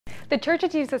The Church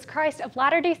of Jesus Christ of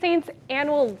Latter-day Saints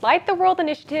annual Light the World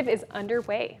initiative is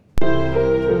underway.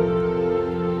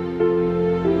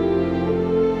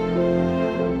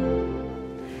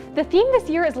 The theme this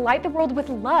year is Light the World with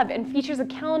Love and features a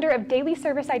calendar of daily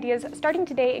service ideas starting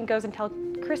today and goes until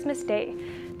Christmas Day.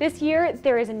 This year,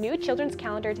 there is a new children's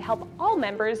calendar to help all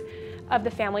members of the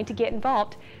family to get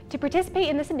involved. To participate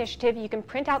in this initiative, you can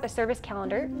print out the service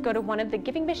calendar, go to one of the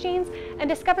giving machines, and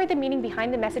discover the meaning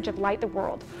behind the message of Light the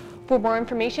World. For more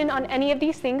information on any of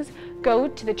these things, go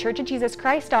to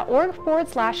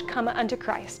thechurchofjesuschrist.org/come unto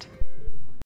Christ.